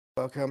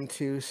Welcome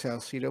to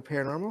Salcedo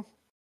Paranormal.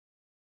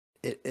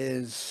 It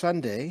is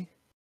Sunday,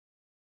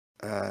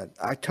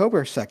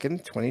 October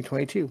 2nd,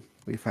 2022.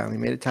 We finally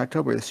made it to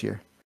October this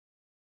year.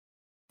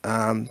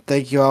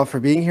 Thank you all for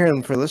being here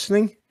and for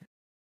listening.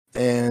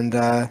 And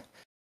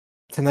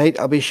tonight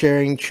I'll be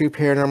sharing true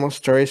paranormal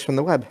stories from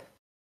the web.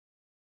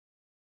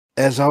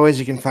 As always,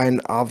 you can find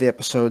all the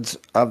episodes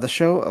of the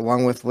show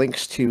along with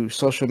links to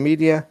social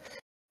media,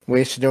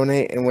 ways to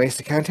donate, and ways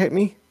to contact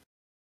me,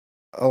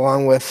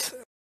 along with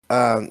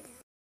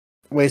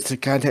ways to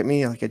contact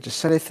me, like I just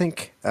said, I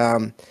think.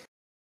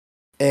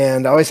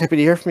 And always happy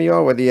to hear from you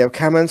all, whether you have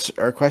comments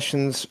or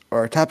questions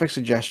or topic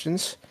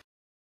suggestions,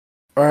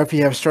 or if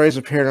you have stories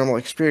of paranormal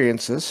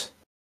experiences.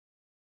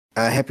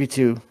 Happy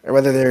to, or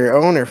whether they're your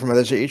own or from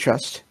others that you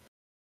trust.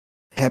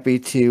 Happy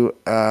to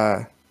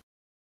either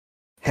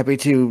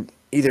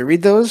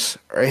read those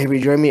or have you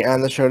join me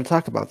on the show to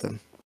talk about them.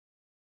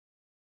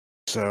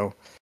 So,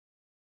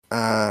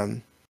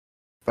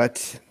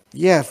 but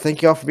yeah,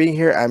 thank you all for being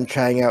here. I'm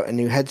trying out a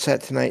new headset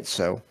tonight,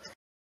 so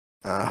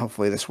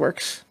hopefully this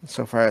works.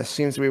 So far, it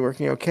seems to be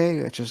working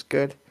okay, which is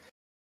good.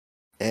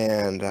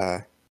 And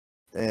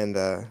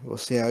we'll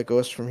see how it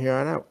goes from here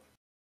on out.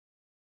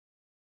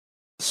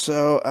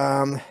 So,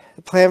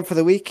 the plan for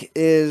the week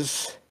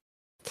is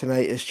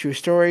tonight is true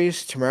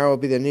stories. Tomorrow will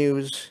be the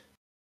news.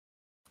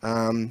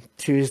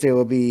 Tuesday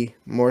will be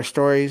more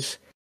stories.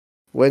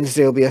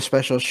 Wednesday will be a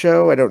special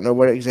show. I don't know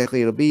what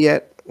exactly it'll be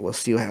yet. We'll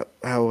see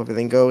how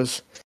everything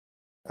goes.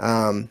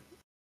 And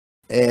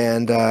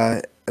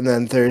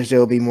then Thursday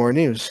will be more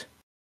news.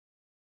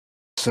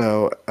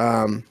 So,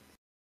 and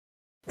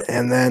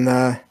then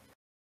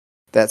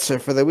that's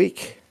it for the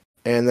week.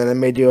 And then I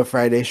may do a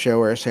Friday show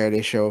or a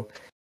Saturday show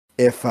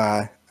if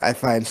I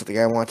find something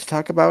I want to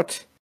talk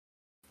about.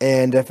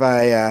 And if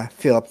I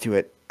feel up to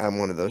it on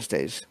one of those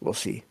days. We'll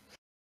see.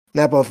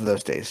 Not both of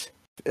those days.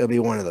 It'll be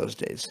one of those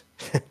days.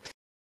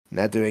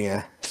 Not doing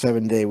a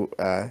 7-day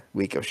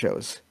week of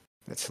shows.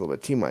 That's a little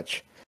bit too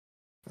much.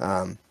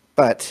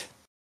 But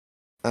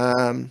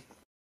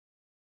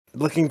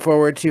looking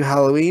forward to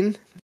Halloween.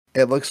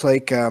 It looks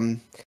like Derek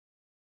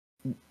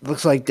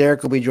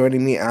will be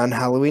joining me on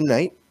Halloween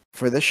night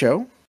for the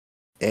show,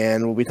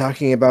 and we'll be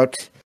talking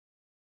about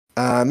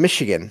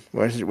Michigan,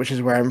 which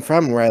is where I'm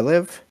from, where I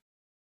live,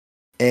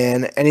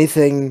 and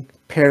anything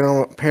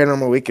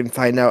paranormal we can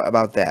find out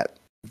about that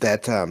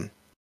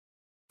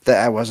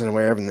I wasn't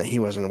aware of and that he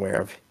wasn't aware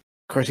of.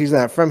 Of course, he's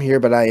not from here,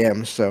 but I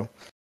am, so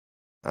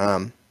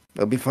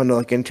it'll be fun to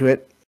look into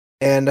it,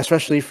 and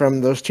especially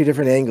from those two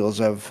different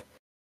angles of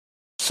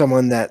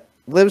someone that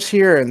lives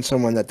here and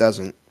someone that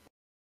doesn't.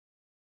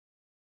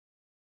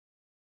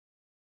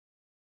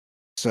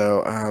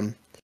 So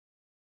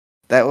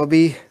that'll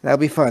be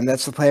fun.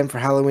 That's the plan for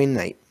Halloween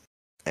night,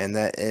 and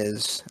that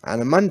is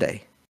on a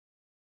Monday.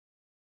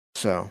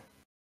 So,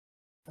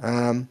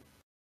 and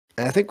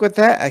I think with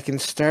that, I can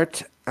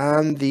start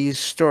on these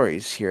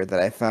stories here that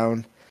I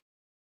found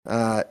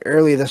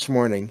early this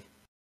morning.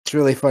 It's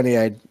really funny.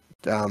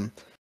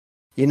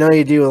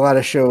 You do a lot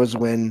of shows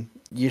when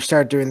you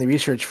start doing the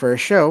research for a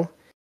show,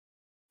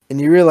 and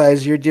you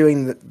realize you're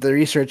doing the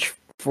research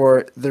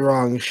for the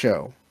wrong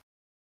show.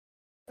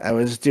 I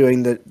was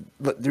doing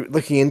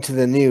looking into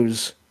the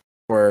news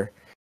for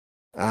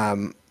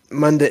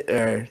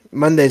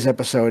Monday's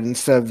episode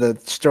instead of the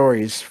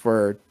stories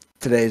for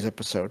today's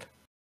episode.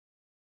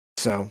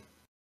 So,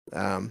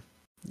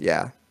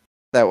 yeah,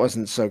 that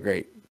wasn't so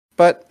great.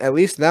 But at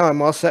least now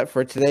I'm all set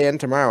for today and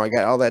tomorrow. I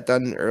got all that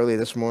done early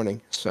this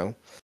morning, so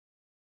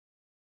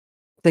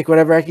take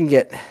whatever I can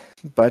get.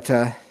 But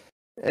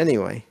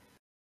anyway,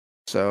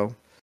 so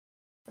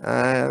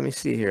let me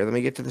see here. Let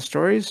me get to the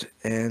stories,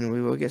 and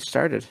we will get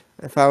started.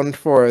 I found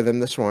 4 of them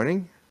this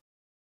morning,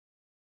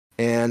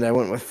 and I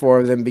went with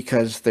 4 of them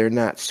because they're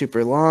not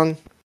super long,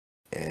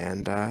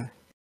 and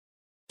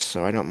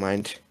so I don't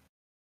mind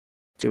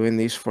doing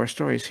these 4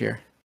 stories here.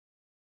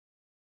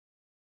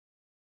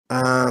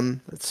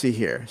 Let's see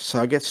here. So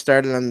I'll get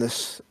started on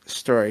this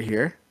story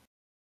here.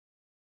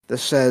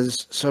 This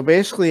says, so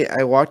basically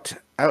I walked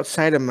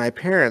outside of my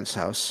parents'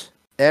 house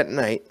at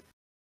night,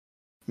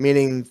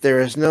 meaning there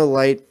is no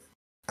light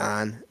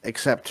on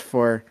except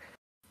for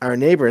our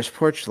neighbor's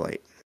porch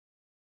light.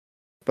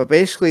 But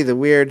basically the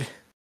weird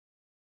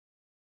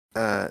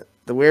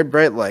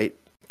bright light,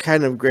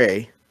 kind of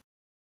gray.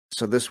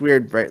 So this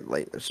weird bright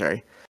light,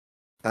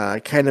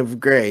 kind of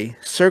gray,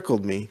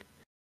 circled me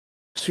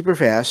super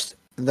fast,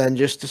 then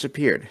just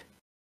disappeared.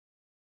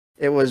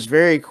 It was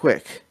very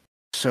quick,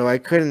 so I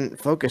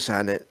couldn't focus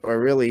on it or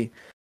really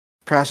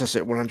process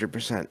it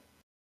 100%.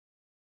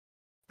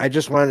 I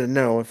just wanted to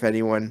know if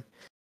anyone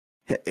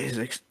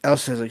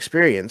else has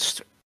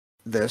experienced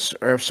this,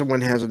 or if someone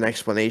has an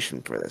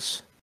explanation for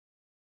this.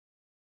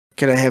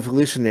 Can I have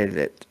hallucinated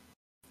it?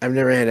 I've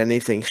never had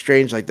anything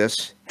strange like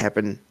this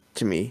happen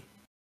to me.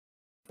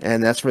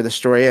 And that's where the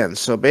story ends.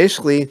 So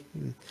basically,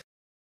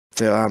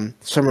 to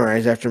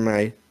summarize after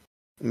my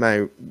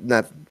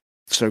not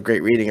so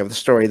great reading of the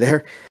story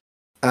there,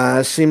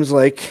 seems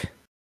like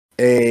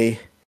there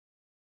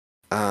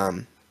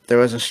there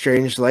was a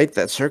strange light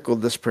that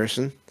circled this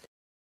person.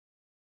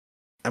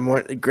 I'm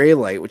a gray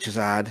light, which is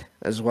odd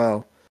as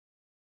well.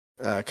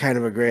 Kind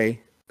of a gray.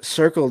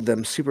 Circled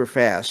them super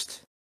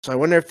fast. So I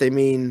wonder if they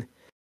mean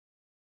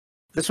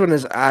this one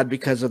is odd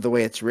because of the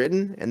way it's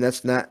written, and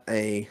that's not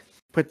a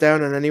put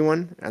down on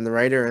anyone, on the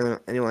writer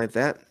or anyone like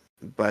that.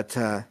 But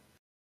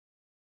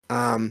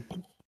um,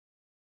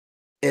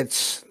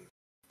 it's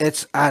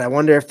odd. I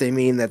wonder if they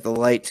mean that the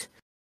light,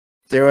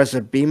 there was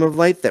a beam of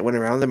light that went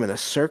around them in a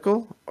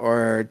circle,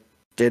 or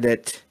did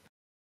it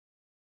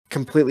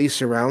completely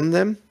surround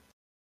them,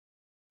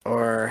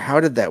 or how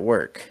did that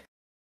work?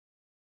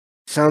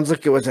 Sounds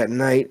like it was at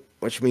night,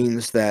 which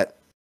means that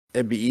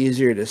it'd be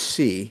easier to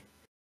see.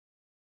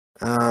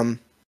 Um,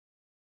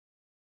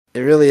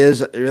 it really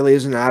is. It really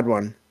is an odd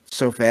one.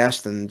 So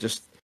fast, and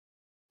just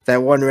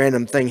that one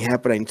random thing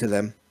happening to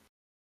them.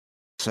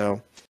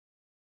 So,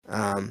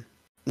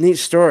 neat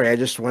story. I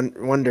just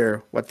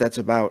wonder what that's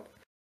about.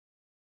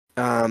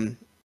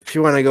 If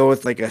you want to go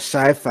with like a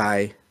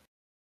sci-fi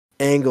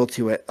angle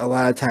to it, a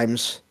lot of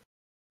times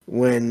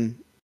when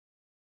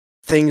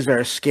things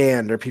are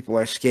scanned or people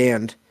are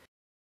scanned,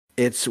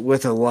 it's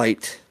with a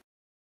light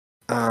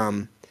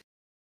that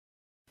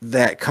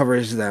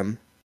covers them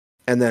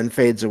and then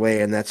fades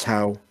away, and that's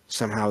how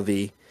somehow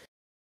the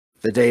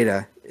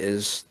data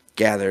is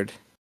gathered.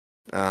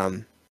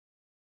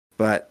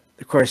 But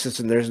of course,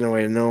 there's no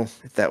way to know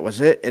if that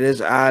was it. It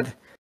is odd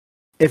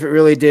if it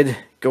really did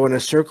go in a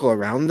circle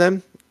around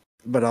them,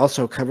 but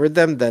also covered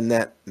them. Then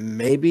that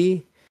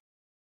maybe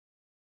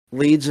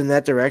leads in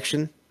that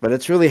direction. But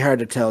it's really hard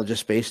to tell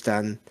just based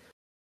on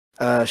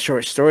a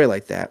short story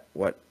like that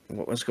what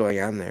was going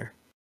on there.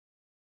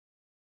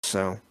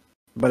 So,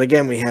 but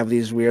again, we have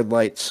these weird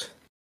lights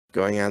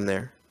going on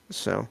there.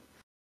 So,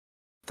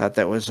 thought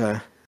that was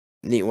a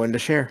neat one to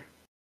share.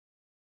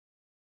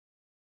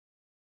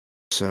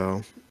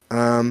 So,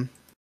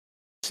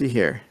 see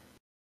here.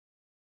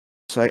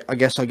 So I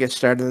guess I'll get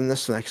started on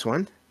this next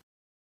one.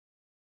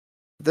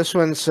 This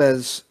one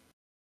says,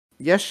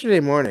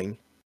 yesterday morning,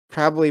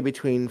 probably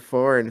between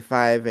 4 and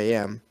 5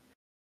 a.m.,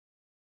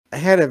 I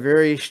had a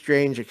very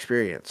strange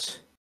experience.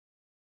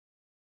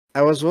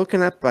 I was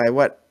woken up by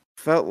what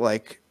felt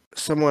like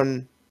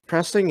someone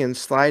pressing and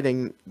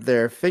sliding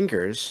their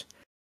fingers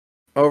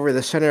over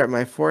the center of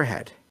my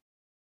forehead.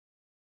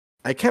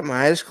 I kept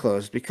my eyes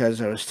closed because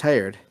I was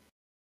tired,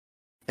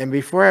 and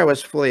before I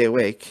was fully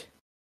awake,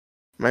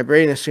 my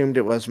brain assumed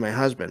it was my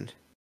husband,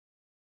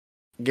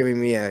 giving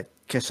me a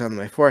kiss on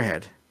my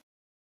forehead.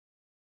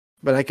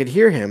 But I could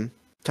hear him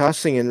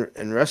tossing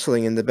and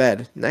wrestling in the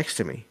bed next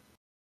to me.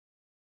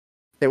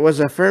 It was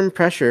a firm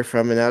pressure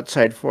from an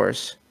outside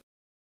force,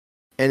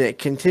 and it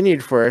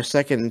continued for a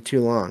second too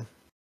long.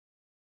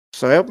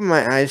 So I opened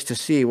my eyes to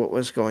see what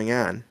was going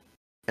on,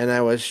 and I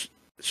was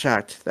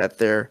shocked that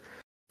there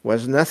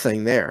was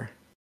nothing there.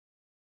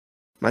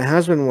 My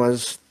husband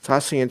was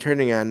tossing and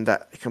turning on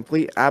the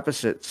complete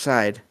opposite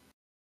side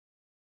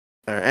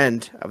or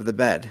end of the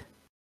bed.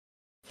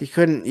 He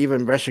couldn't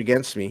even brush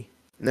against me,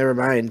 never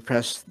mind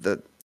press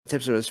the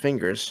tips of his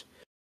fingers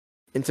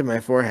into my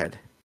forehead.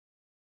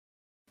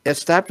 It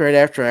stopped right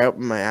after I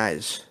opened my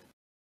eyes.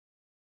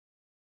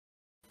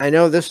 I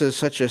know this is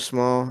such a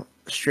small,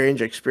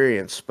 strange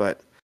experience,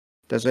 but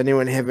does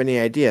anyone have any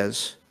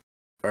ideas?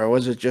 Or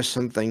was it just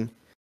something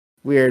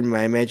weird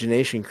my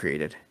imagination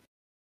created?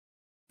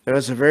 It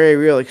was a very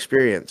real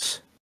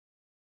experience.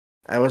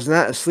 I was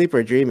not asleep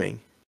or dreaming.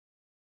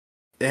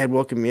 It had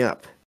woken me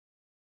up,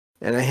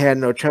 and I had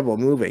no trouble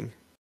moving.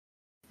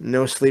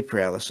 No sleep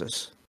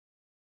paralysis.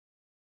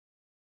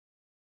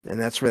 And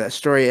that's where that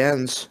story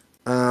ends.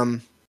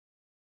 I'm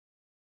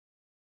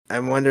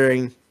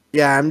wondering,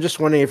 I'm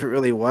just wondering if it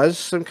really was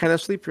some kind of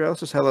sleep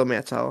paralysis. Hello,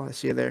 Matt Tall. I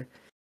see you there.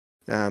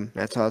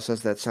 Matt Tall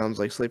says that sounds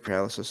like sleep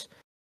paralysis.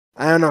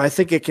 I don't know. I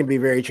think it can be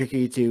very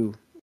tricky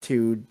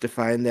to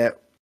define that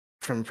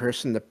from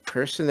person to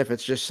person if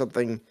it's just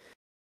something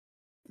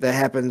that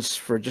happens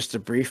for just a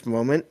brief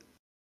moment.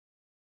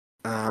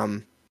 I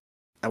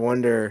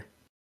wonder.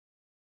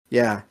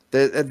 Yeah,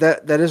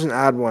 that is an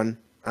odd one.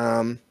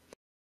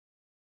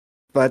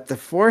 But the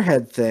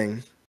forehead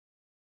thing,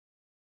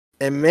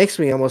 it makes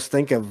me almost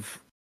think of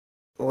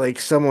like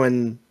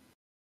someone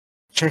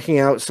checking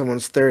out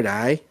someone's third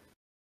eye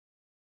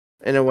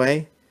in a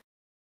way,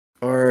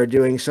 or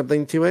doing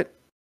something to it.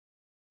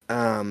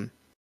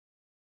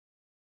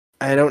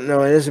 I don't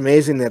know. It is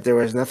amazing that there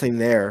was nothing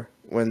there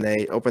when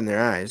they opened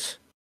their eyes.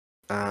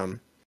 But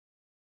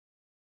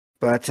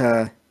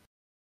I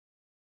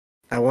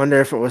wonder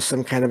if it was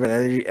some kind of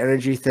an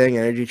energy thing,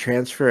 energy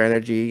transfer,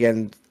 energy.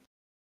 Again,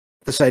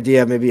 this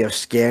idea maybe of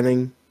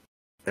scanning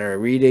or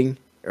reading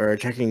or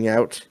checking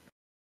out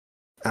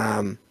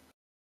whatever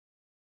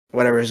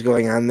is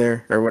going on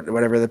there, or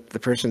whatever the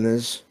person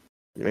is.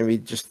 Maybe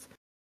just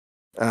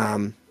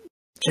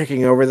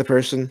checking over the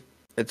person.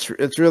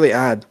 It's really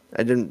odd.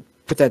 I didn't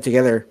put that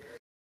together.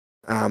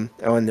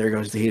 And there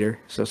goes the heater.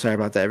 So sorry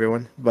about that,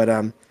 everyone. But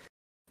I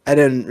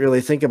didn't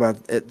really think about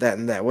it that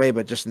in that way,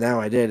 but just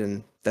now I did,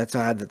 and that's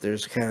odd that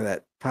there's kind of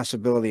that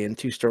possibility in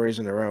two stories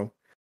in a row.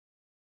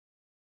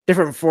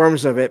 different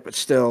forms of it, but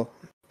still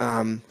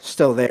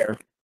there.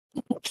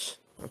 Oops.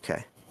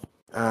 Okay.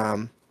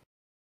 Um,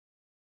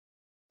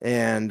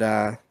 and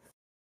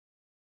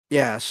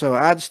yeah, so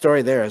odd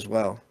story there as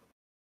well.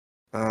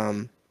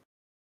 Um,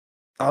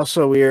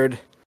 Also weird.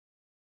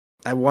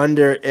 I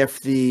wonder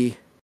if the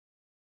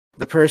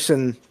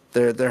person,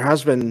 their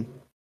husband,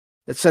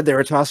 that said they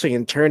were tossing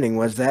and turning,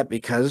 was that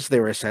because they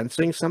were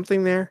sensing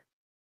something there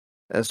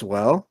as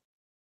well?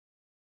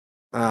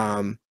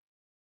 Um,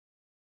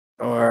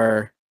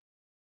 or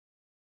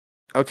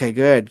okay,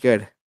 good.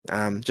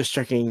 Just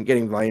checking,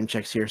 getting volume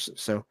checks here,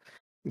 so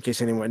in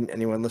case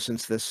anyone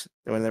listens to this,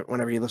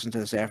 whenever you listen to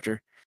this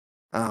after.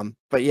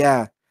 But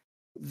yeah,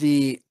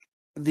 the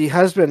the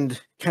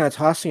husband kind of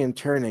tossing and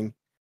turning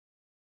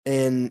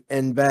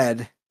in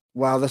bed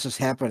while this is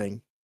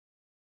happening.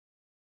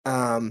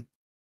 Um,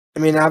 I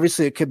mean,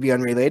 obviously it could be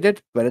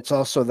unrelated, but it's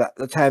also that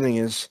the timing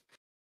is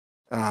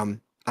odd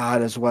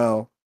as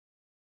well.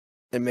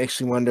 It makes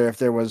me wonder if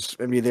there was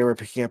maybe they were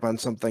picking up on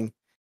something.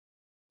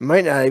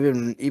 Might not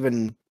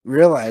even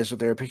realize what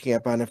they were picking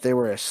up on if they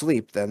were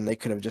asleep. Then they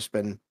could have just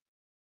been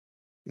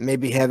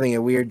maybe having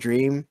a weird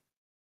dream,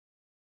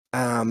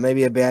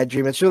 maybe a bad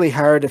dream. It's really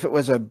hard if it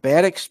was a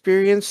bad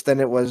experience. Then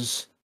it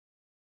was.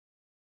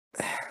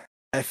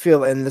 I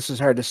feel, and this is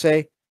hard to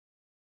say.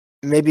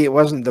 Maybe it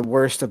wasn't the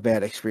worst of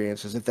bad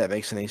experiences, if that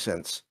makes any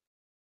sense.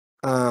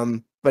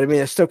 But I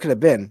mean, it still could have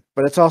been.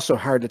 But it's also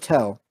hard to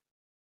tell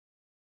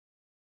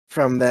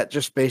from that,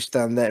 just based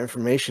on that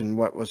information,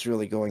 what was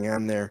really going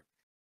on there,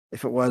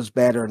 if it was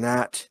bad or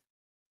not.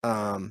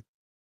 Um,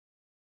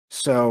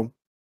 so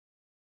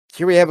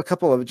here we have a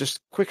couple of just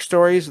quick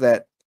stories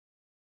that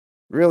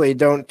really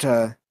don't,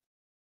 to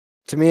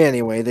me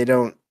anyway, they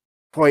don't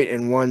point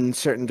in one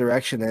certain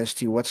direction as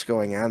to what's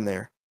going on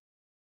there.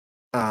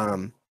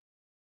 Um,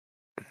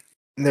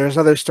 there's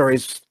other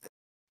stories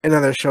in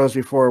other shows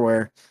before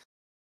where,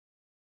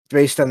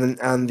 based on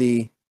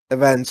the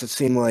events, it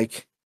seemed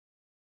like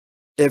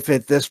if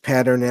it this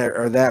pattern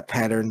or that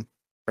pattern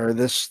or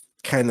this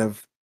kind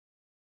of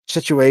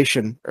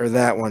situation or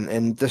that one,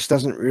 and this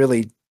doesn't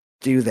really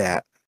do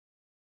that,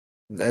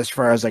 as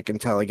far as I can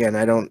tell. Again,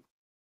 I don't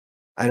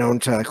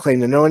claim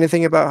to know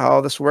anything about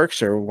how this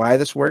works or why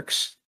this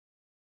works,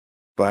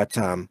 but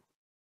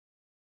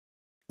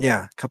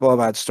yeah, a couple of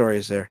odd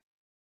stories there.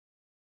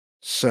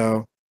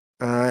 So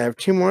I have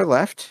two more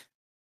left,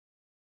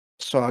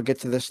 so I'll get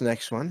to this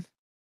next one.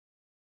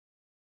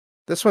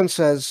 This one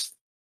says,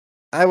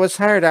 I was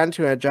hired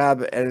onto a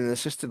job at an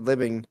assisted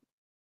living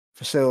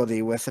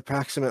facility with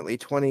approximately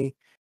 20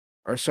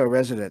 or so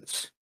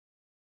residents.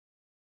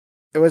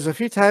 It was a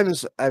few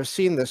times I've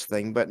seen this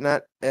thing, but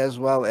not as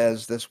well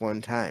as this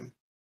one time.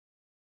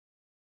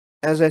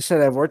 As I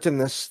said, I've worked in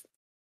this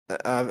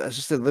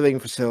assisted living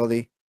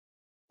facility,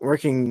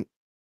 working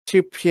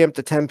 2 p.m.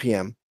 to 10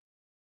 p.m.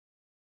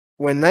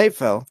 When night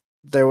fell,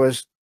 they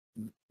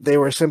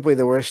were simply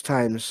the worst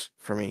times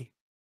for me.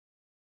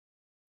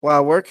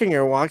 While working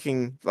or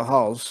walking the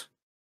halls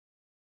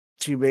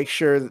to make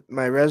sure that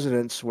my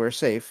residents were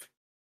safe,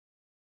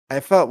 I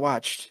felt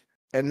watched,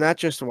 and not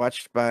just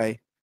watched by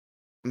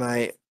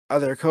my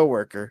other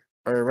coworker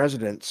or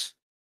residents.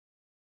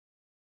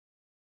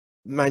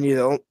 Mind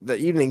you, the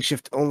evening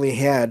shift only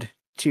had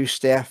two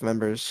staff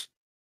members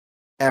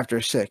after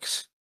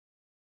 6,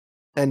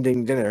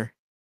 ending dinner,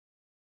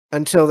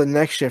 until the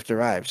next shift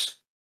arrives.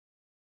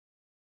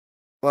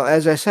 Well,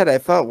 as I said, I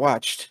felt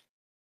watched,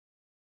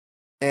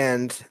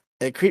 and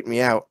it creeped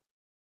me out.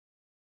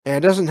 And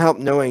it doesn't help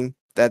knowing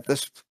that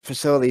this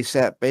facility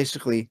sat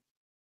basically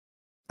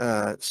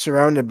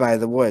surrounded by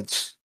the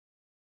woods.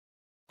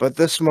 But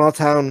this small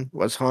town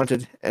was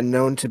haunted and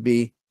known to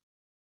be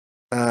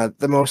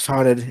the most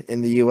haunted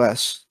in the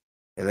U.S.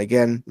 And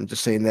again, I'm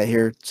just saying that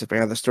here,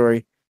 sipping on the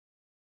story.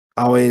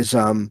 Always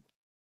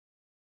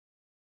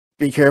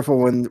be careful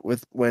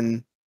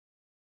when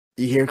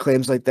you hear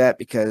claims like that,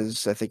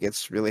 because I think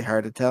it's really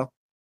hard to tell.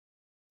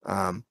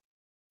 Um,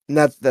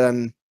 Not that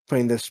I'm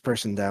putting this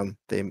person down.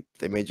 They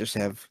may just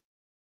have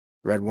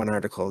read one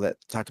article that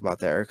talked about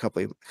that, or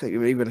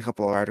even a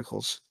couple of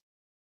articles.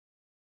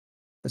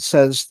 It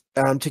says,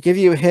 to give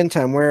you a hint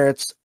on where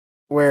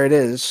it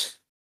is,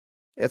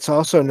 it's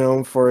also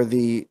known for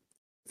the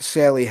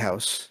Sally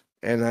House,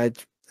 and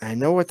I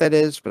know what that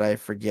is, but I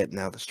forget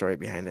now the story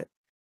behind it.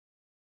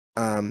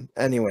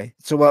 Anyway,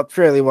 it's a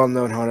fairly well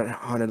known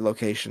haunted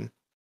location,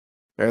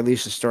 or at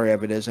least the story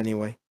of it is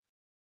anyway. It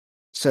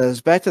says,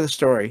 back to the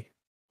story.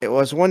 It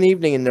was one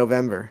evening in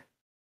November.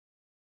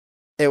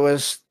 It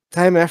was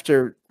time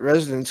after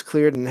residents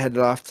cleared and headed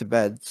off to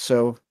bed,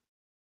 so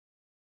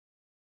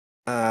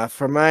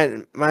for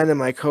mine and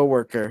my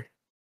coworker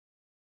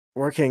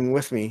working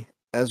with me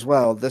as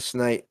well, this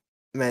night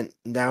meant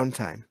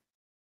downtime.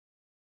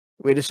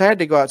 We decided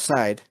to go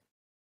outside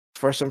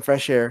for some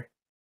fresh air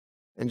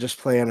and just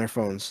play on our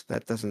phones.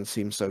 That doesn't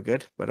seem so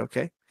good, but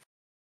okay.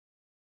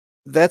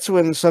 That's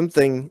when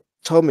something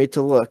told me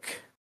to look,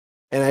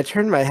 and I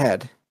turned my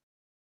head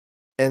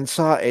and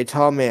saw a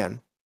tall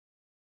man.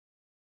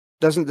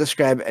 Doesn't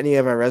describe any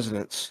of our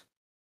residents.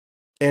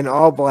 In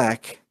all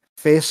black,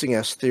 facing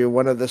us through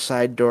one of the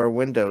side door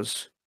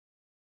windows,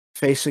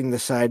 facing the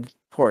side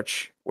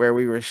porch where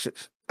we were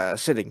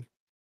sitting.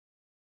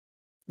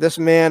 This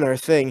man or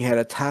thing had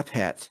a top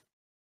hat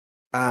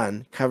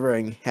on,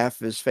 covering half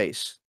of his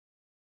face.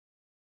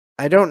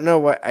 I don't know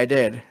what I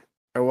did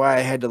or why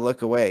I had to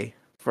look away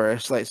for a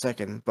slight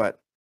second, but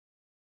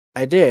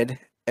I did,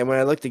 and when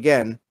I looked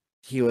again,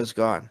 he was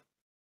gone.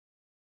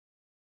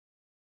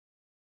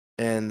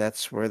 And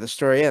that's where the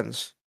story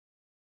ends.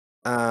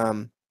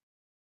 Um,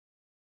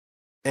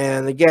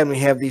 and again, we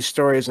have these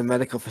stories in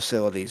medical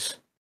facilities.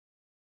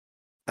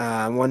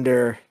 I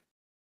wonder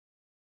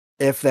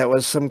if that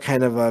was some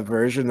kind of a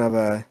version of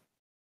a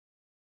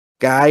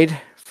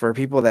guide for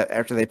people that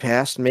after they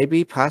passed,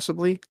 maybe,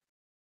 possibly,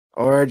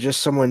 or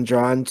just someone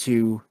drawn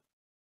to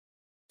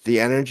the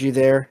energy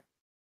there.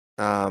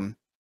 Um,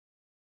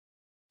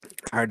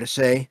 Hard to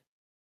say,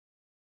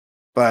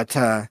 but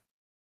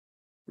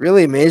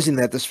really amazing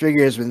that this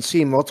figure has been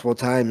seen multiple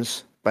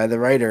times by the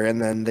writer,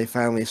 and then they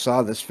finally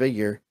saw this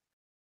figure.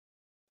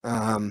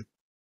 Um,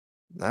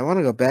 I want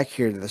to go back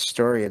here to the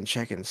story and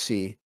check and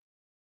see.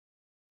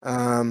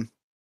 Um,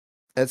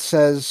 it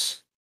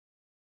says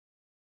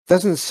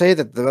doesn't say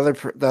that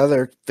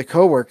the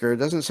coworker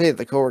doesn't say that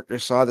the coworker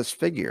saw this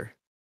figure.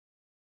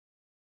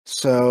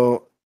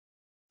 So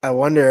I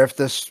wonder if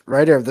this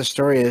writer of the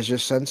story is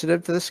just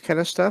sensitive to this kind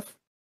of stuff,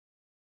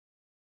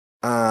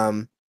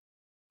 um,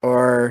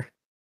 or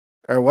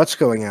what's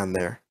going on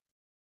there.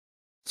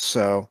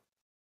 So,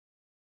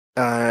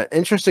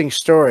 interesting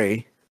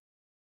story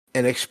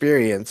and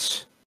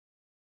experience.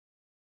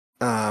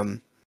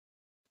 And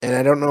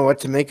I don't know what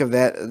to make of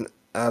that,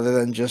 other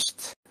than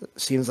just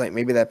seems like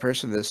maybe that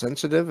person is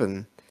sensitive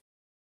and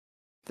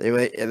they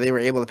were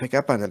able to pick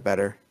up on it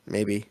better.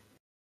 Maybe.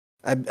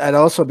 I'd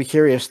also be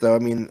curious though. I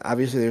mean,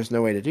 obviously there's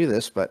no way to do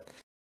this, but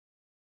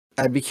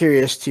I'd be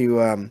curious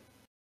to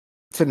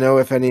know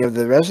if any of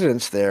the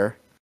residents there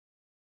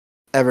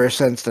ever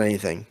sensed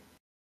anything,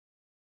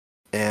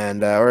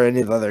 and or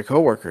any of the other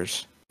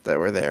coworkers that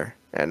were there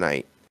at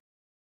night.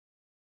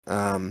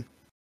 Um,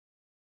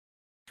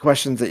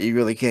 Questions that you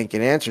really can't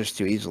get answers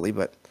to easily,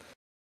 but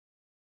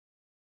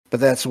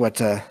that's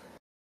what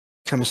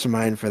comes to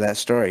mind for that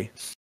story.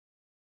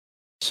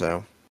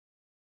 So,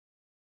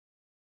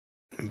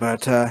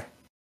 but I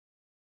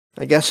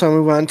guess I'll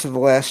move on to the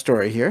last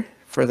story here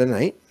for the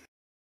night.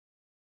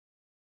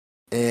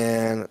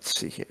 And let's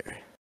see here.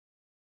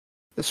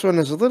 This one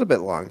is a little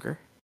bit longer.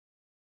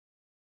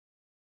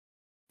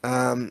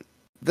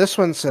 This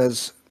one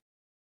says,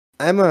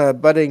 I'm a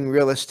budding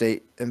real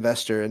estate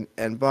investor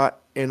and bought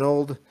an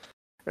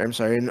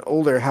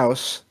older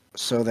house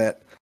so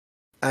that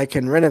I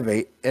can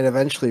renovate and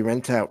eventually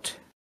rent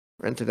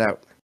it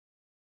out.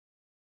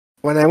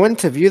 When I went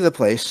to view the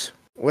place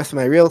with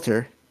my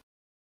realtor,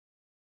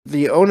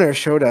 the owner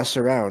showed us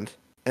around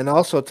and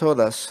also told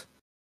us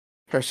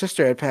her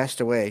sister had passed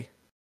away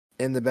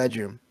in the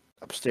bedroom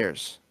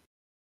upstairs.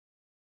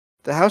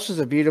 The house is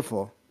a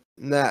beautiful,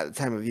 not at the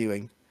time of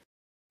viewing,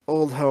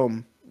 old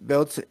home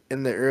built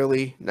in the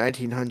early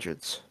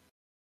 1900s.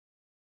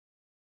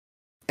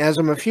 As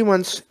I'm a few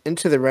months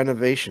into the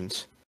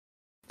renovations,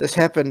 this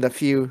happened a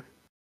few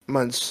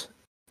months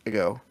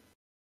ago,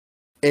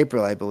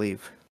 April, I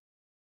believe.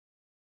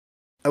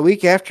 A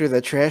week after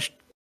the trash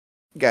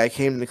guy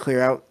came to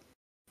clear out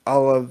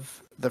all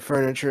of the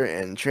furniture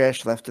and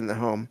trash left in the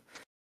home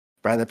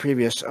by the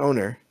previous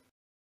owner,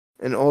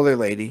 an older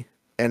lady,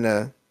 and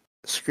a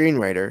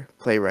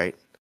playwright,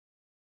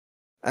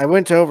 I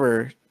went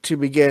over to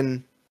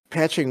begin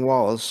patching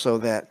walls so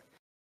that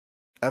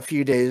a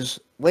few days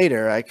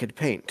later I could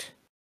paint.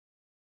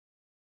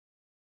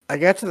 I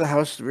got to the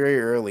house very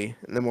early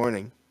in the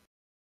morning.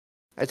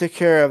 I took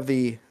care of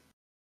the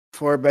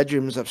 4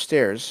 bedrooms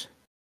upstairs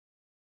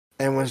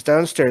and was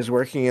downstairs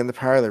working in the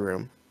parlor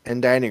room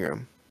and dining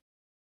room.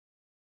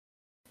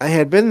 I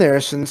had been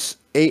there since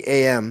 8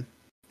 a.m.,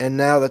 and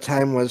now the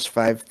time was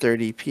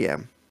 5:30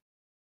 p.m.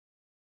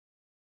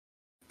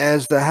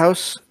 As the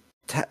house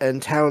in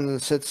town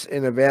sits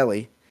in a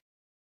valley,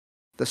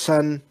 the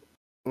sun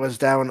was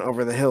down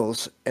over the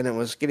hills, and it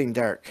was getting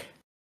dark.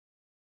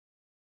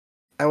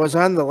 I was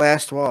on the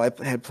last wall I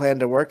had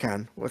planned to work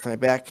on, with my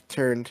back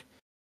turned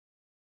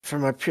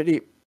from a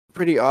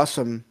pretty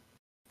awesome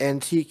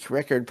antique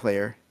record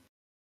player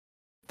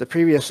the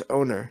previous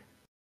owner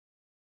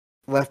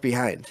left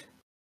behind.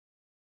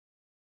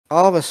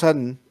 All of a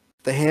sudden,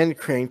 the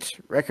hand-cranked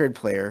record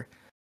player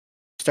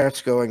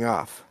starts going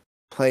off,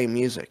 playing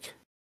music.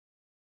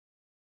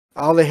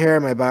 All the hair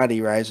on my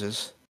body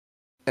rises,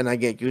 and I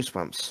get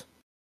goosebumps.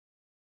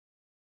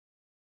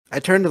 I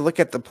turn to look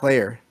at the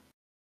player,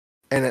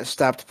 and it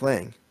stopped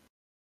playing.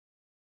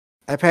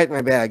 I packed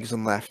my bags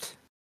and left.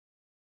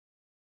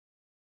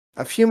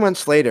 A few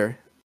months later,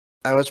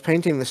 I was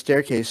painting the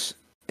staircase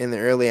in the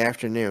early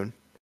afternoon,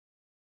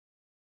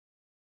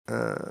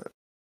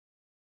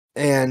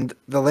 and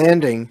the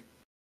landing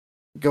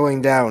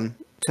going down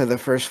to the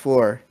first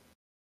floor,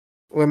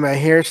 when my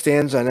hair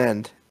stands on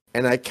end,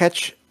 and I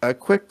catch a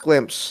quick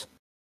glimpse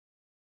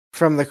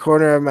from the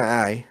corner of my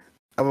eye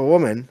of a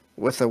woman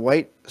with a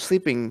white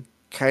sleeping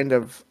kind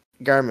of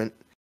garment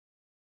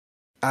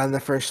on the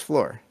first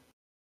floor.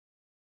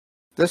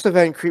 This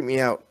event creeped me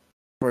out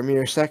for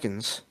mere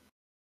seconds,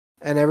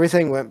 and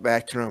everything went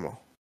back to normal.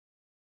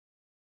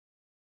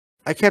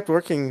 I kept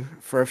working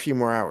for a few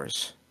more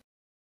hours.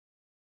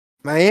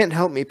 My aunt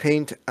helped me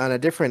paint on a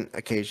different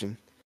occasion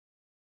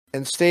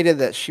and stated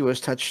that she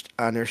was touched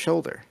on her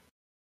shoulder.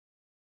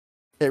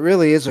 It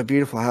really is a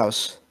beautiful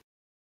house,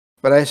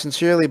 but I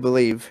sincerely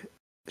believe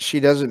she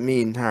doesn't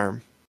mean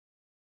harm.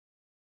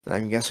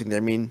 I'm guessing they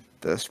mean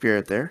the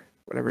spirit there,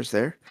 whatever's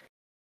there,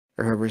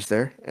 or whoever's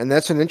there. And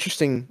that's an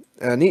interesting,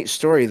 neat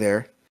story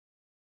there.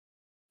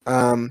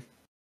 Um,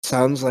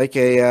 Sounds like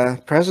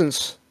a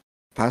presence,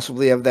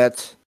 possibly of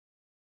that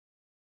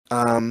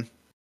um,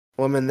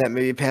 woman that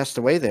maybe passed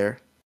away there.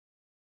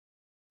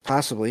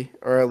 Possibly,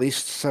 or at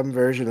least some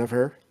version of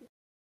her.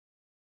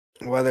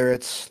 Whether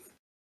it's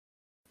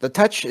the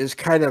touch is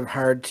kind of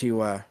hard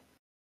to.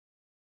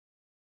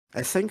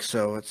 I think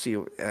so. Let's see.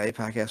 A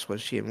podcast,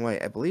 was she in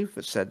white? I believe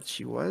it said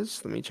she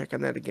was. Let me check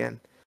on that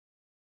again.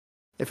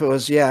 If it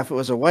was, yeah, if it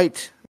was a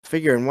white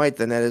figure in white,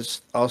 then that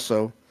is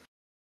also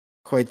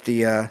quite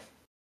the.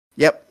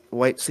 Yep,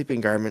 white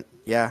sleeping garment.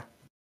 Yeah.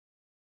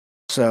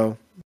 So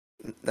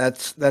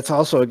that's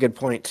also a good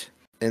point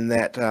in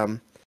that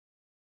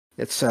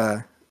it's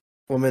a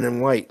woman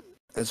in white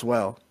as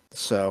well.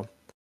 So,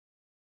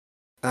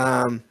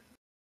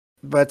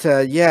 but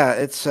yeah,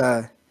 it's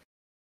there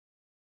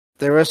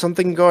was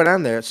something going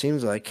on there. It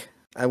seems like.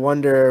 I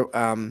wonder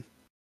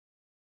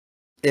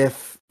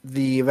if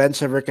the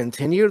events ever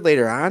continued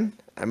later on.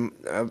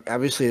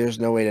 Obviously there's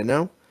no way to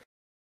know,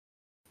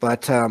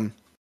 but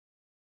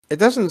it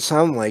doesn't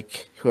sound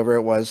like whoever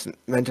it was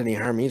meant any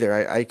harm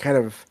either. I kind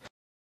of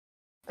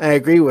I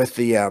agree with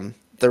the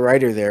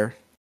writer there.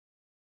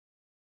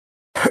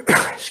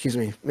 Excuse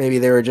me. Maybe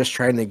they were just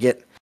trying to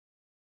get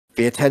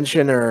the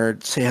attention or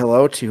say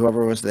hello to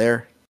whoever was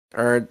there.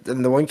 Or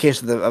in the one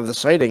case of the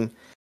sighting,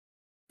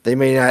 they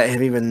may not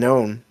have even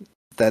known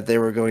that they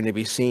were going to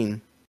be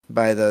seen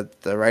by the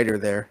writer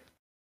there.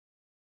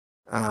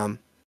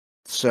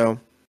 So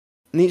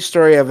neat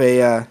story of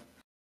a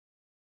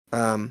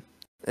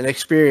an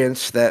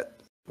experience that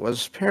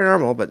was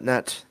paranormal, but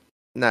not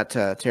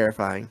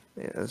terrifying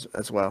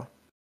as well.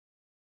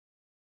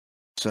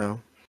 So,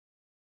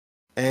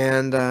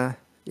 and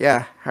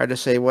yeah, hard to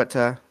say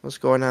what's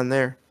going on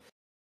there.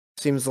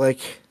 Seems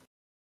like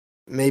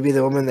maybe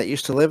the woman that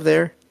used to live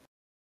there,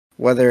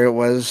 whether it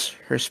was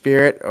her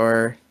spirit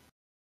or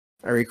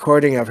a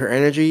recording of her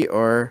energy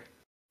or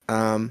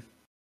um,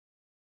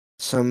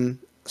 some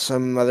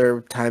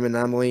other time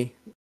anomaly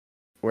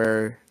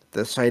where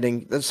the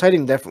sighting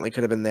definitely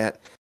could have been that.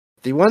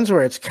 The ones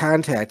where it's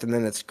contact and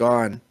then it's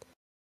gone,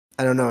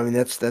 I don't know. I mean,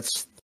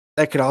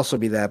 that could also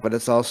be that, but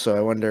it's also,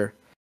 I wonder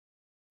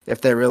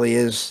if that really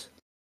is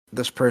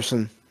this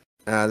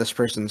this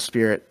person's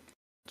spirit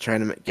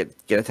trying to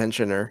get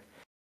attention or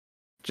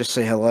just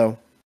say hello.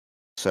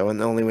 So in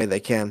the only way they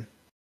can.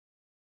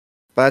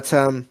 But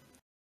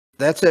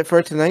that's it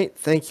for tonight.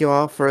 Thank you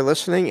all for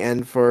listening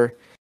and for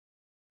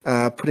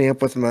putting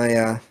up with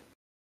my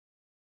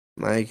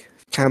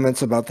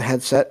comments about the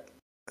headset.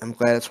 I'm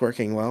glad it's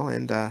working well,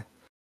 and I'll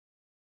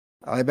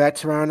be back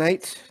tomorrow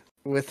night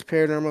with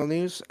paranormal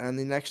news on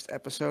the next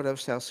episode of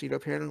Salcedo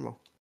Paranormal.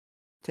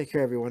 Take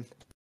care, everyone.